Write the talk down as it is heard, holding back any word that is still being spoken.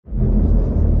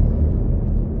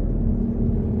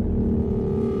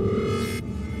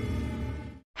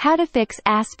How to fix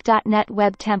ASP.NET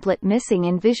Web template missing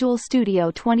in Visual Studio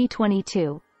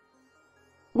 2022.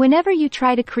 Whenever you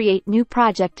try to create new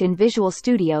project in Visual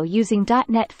Studio using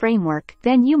 .NET Framework,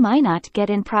 then you might not get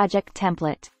in project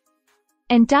template.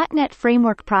 And .NET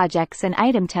Framework projects and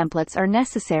item templates are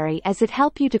necessary as it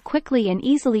help you to quickly and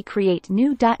easily create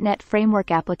new .NET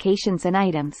Framework applications and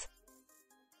items.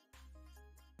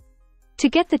 To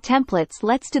get the templates,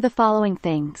 let's do the following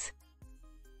things.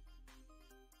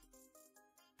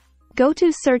 Go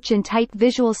to Search and type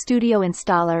Visual Studio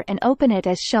Installer and open it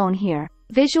as shown here.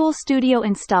 Visual Studio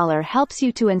Installer helps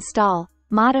you to install,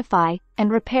 modify,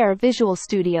 and repair Visual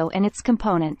Studio and its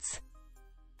components.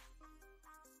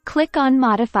 Click on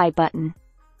Modify button.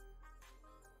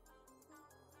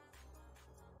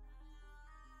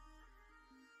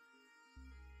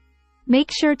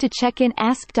 Make sure to check in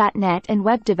ASP.NET and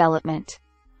Web Development.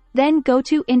 Then go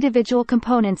to Individual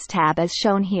Components tab as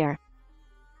shown here.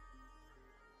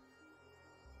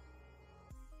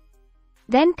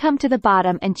 Then come to the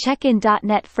bottom and check in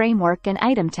 .NET Framework and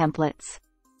Item Templates.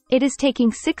 It is taking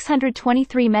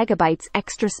 623 megabytes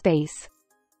extra space.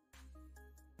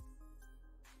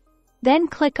 Then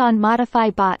click on Modify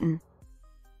button.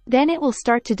 Then it will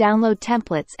start to download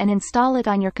templates and install it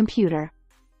on your computer.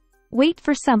 Wait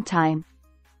for some time.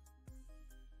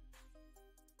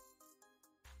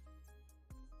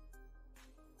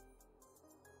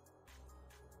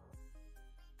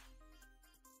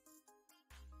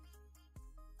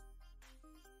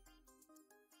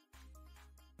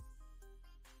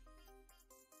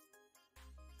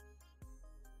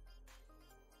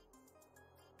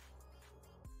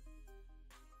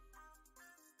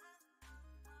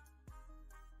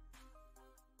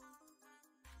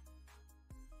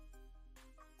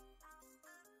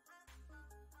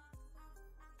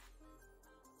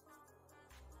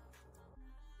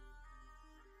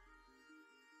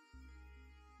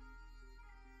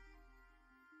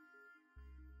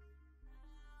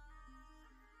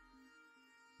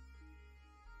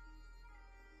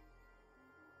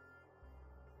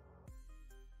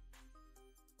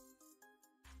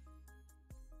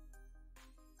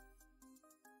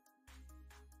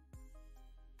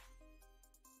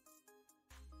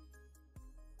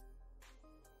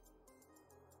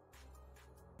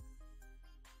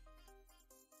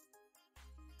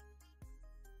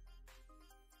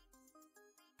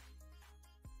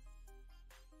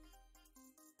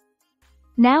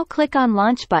 Now click on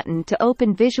Launch button to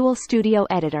open Visual Studio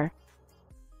Editor.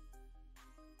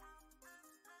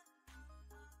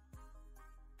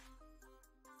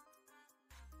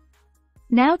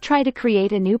 Now try to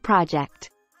create a new project.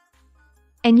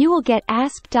 And you will get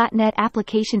ASP.NET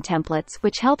Application Templates,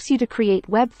 which helps you to create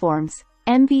web forms,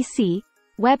 MVC,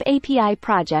 Web API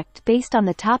project based on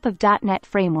the top of .NET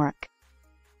Framework.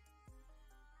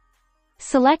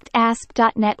 Select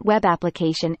ASP.NET Web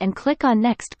Application and click on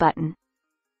Next button.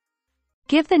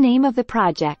 Give the name of the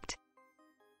project.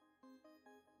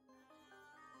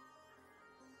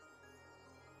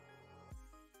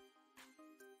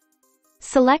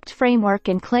 Select Framework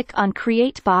and click on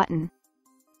Create button.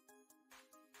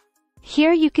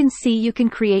 Here you can see you can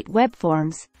create web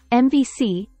forms,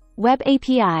 MVC, Web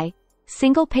API,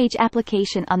 single page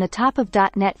application on the top of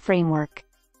 .NET Framework.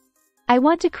 I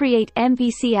want to create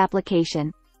MVC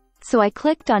application, so I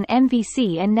clicked on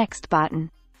MVC and Next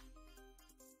button.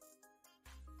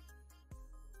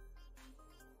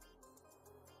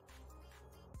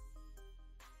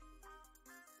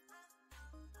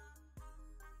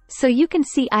 So you can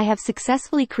see I have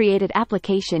successfully created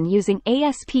application using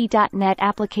ASP.NET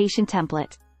Application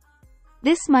Template.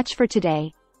 This much for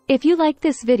today. If you like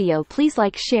this video, please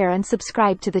like, share and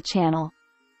subscribe to the channel.